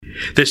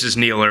This is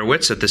Neil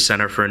Erwitz at the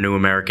Center for New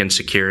American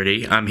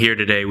Security. I'm here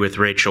today with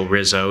Rachel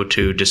Rizzo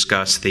to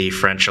discuss the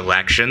French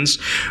elections,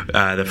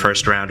 the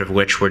first round of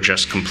which were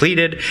just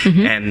completed,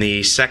 and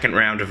the second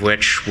round of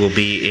which will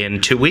be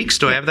in 2 weeks.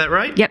 Do I have that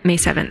right? Yep, May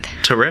 7th.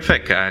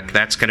 Terrific.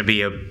 That's going to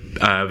be a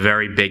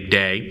very big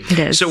day. It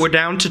is. So we're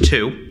down to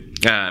two.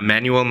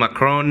 Emmanuel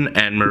Macron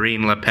and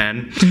Marine Le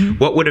Pen.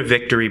 What would a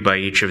victory by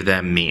each of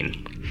them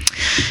mean?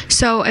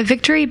 So a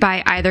victory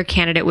by either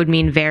candidate would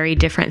mean very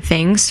different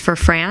things for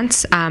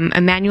France.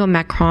 Emmanuel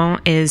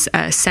Macron is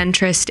a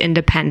centrist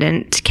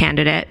independent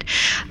candidate.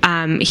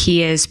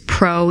 He is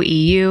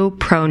pro-EU,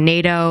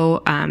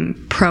 pro-NATO,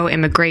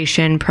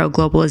 pro-immigration,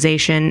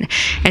 pro-globalization.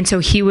 And so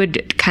he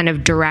would kind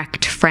of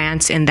direct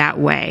France in that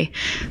way.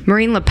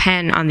 Marine Le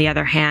Pen, on the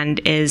other hand,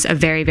 is a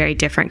very, very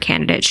different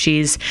candidate.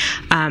 She's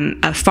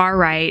a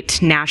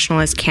far-right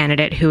nationalist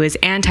candidate who is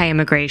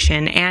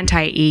anti-immigration,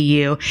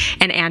 anti-EU,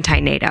 and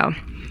anti-NATO.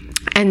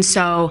 And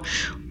so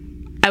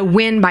a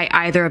win by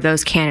either of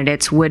those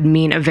candidates would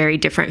mean a very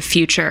different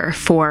future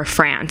for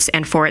France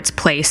and for its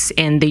place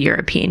in the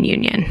European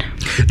Union.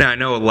 Now, I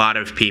know a lot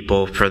of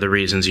people, for the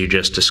reasons you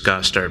just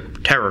discussed, are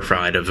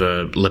terrified of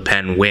a Le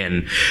Pen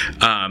win,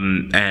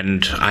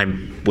 and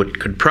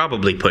could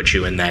probably put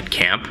you in that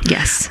camp.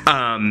 Yes.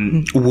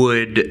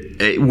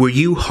 Were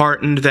you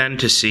heartened then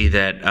to see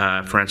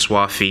that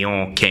Francois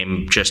Fillon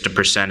came just a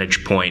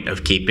percentage point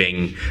of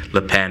keeping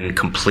Le Pen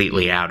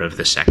completely out of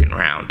the second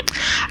round?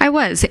 I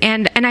was,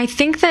 and I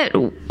think that,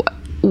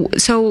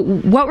 so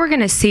what we're going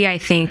to see, I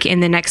think, in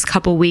the next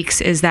couple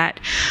weeks is that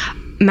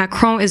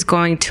Macron is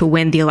going to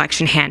win the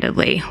election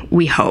handedly,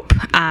 we hope.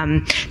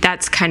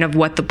 That's kind of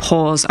what the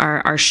polls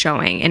are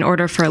showing. In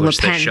order for Le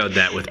Pen... They showed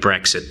that with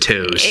Brexit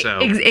too, so...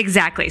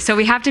 Exactly. So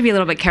we have to be a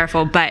little bit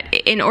careful, but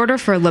in order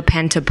for Le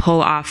Pen to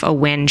pull off a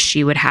win,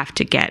 she would have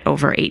to get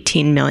over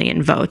 18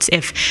 million votes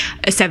if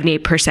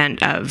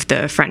 78% of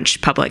the French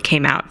public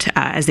came out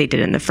as they did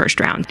in the first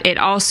round. It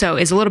also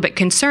is a little bit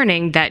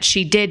concerning that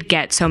she did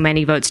get so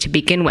many votes to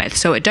begin with.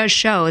 So it does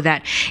show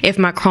that if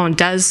Macron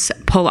does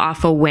pull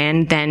off a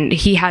win, then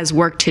he has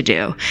work to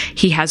do.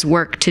 He has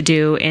work to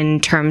do in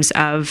terms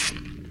of,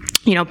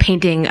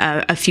 painting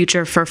a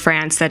future for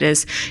France that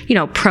is,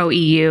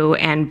 pro-EU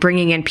and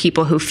bringing in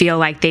people who feel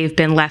like they've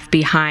been left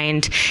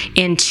behind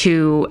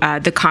into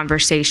the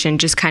conversation,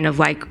 just kind of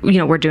like,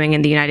 we're doing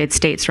in the United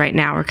States right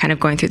now. We're kind of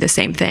going through the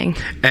same thing.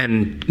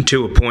 And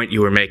to a point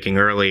you were making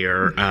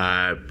earlier,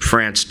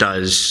 France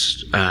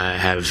does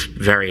have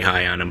very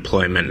high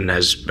unemployment and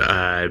has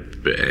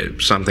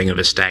something of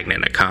a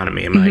stagnant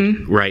economy. Am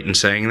I right in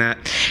saying that?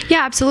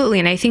 Yeah, absolutely.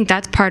 And I think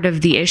that's part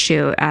of the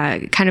issue.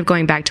 Kind of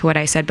going back to what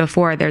I said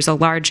before, there's a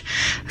large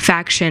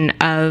faction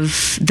of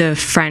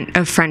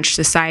French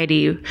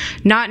society,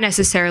 not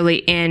necessarily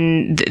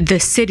in the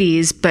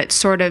cities, but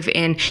sort of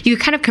in, you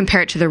kind of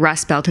compare it to the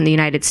Rust Belt in the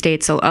United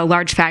States, a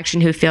large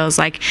faction who feels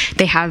like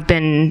they have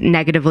been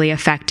negatively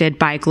affected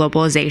by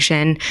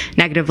globalization,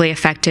 negatively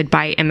affected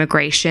by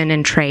immigration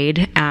and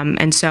trade.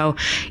 And so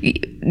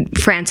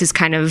France is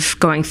kind of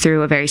going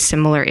through a very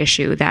similar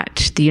issue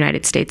that the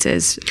United States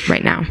is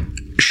right now.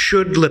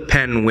 Should Le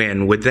Pen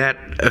win, would that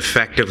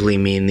effectively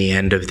mean the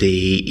end of the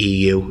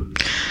EU?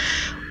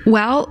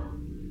 Well,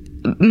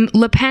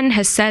 Le Pen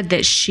has said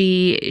that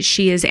she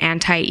is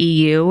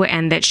anti-EU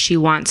and that she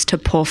wants to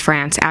pull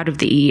France out of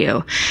the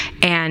EU.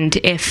 And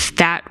if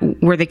that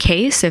were the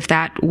case, if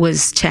that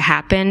was to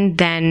happen,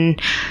 then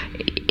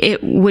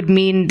it would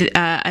mean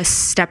a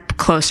step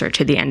closer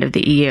to the end of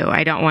the EU.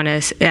 I don't want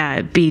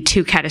to be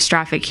too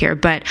catastrophic here,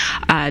 but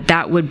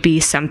that would be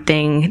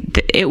something,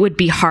 it would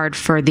be hard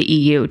for the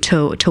EU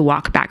to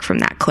walk back from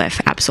that cliff,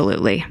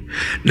 absolutely.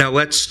 Now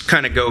let's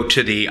kind of go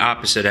to the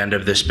opposite end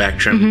of the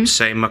spectrum.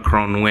 Say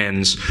Macron wins.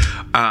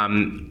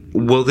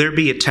 Will there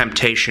be a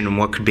temptation, and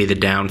what could be the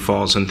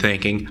downfalls in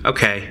thinking,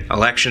 okay,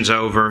 election's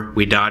over,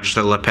 we dodged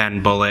the Le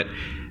Pen bullet,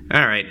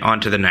 all right,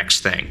 on to the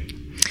next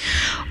thing?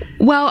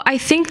 Well, I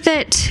think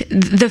that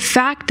the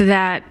fact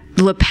that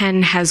Le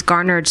Pen has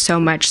garnered so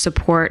much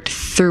support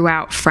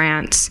throughout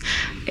France,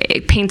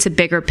 it paints a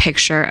bigger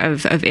picture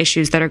of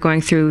issues that are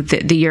going through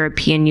the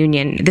European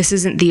Union. This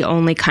isn't the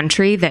only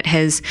country that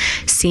has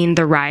seen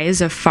the rise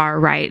of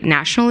far-right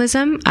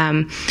nationalism.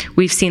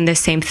 We've seen the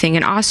same thing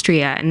in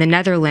Austria and the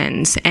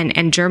Netherlands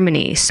and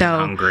Germany.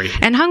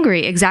 And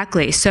Hungary,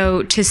 exactly.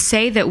 So to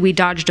say that we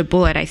dodged a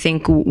bullet, I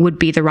think, would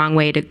be the wrong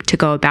way to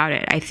go about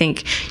it. I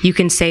think you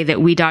can say that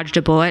we dodged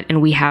a bullet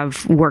and we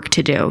have work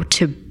to do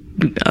to,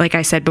 like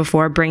I said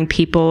before, bring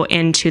people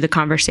into the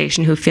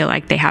conversation who feel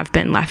like they have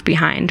been left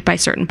behind by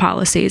certain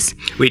policies.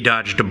 We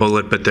dodged a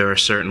bullet, but there are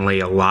certainly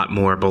a lot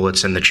more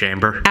bullets in the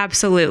chamber.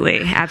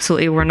 Absolutely.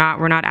 We're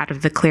not out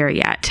of the clear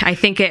yet. I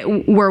think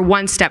we're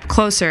one step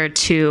closer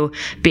to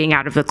being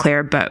out of the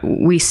clear, but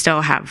we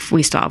still have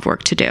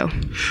work to do.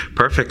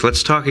 Perfect.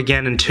 Let's talk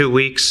again in 2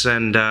 weeks,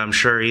 and I'm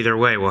sure either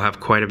way we'll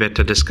have quite a bit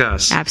to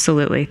discuss.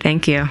 Absolutely.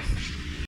 Thank you.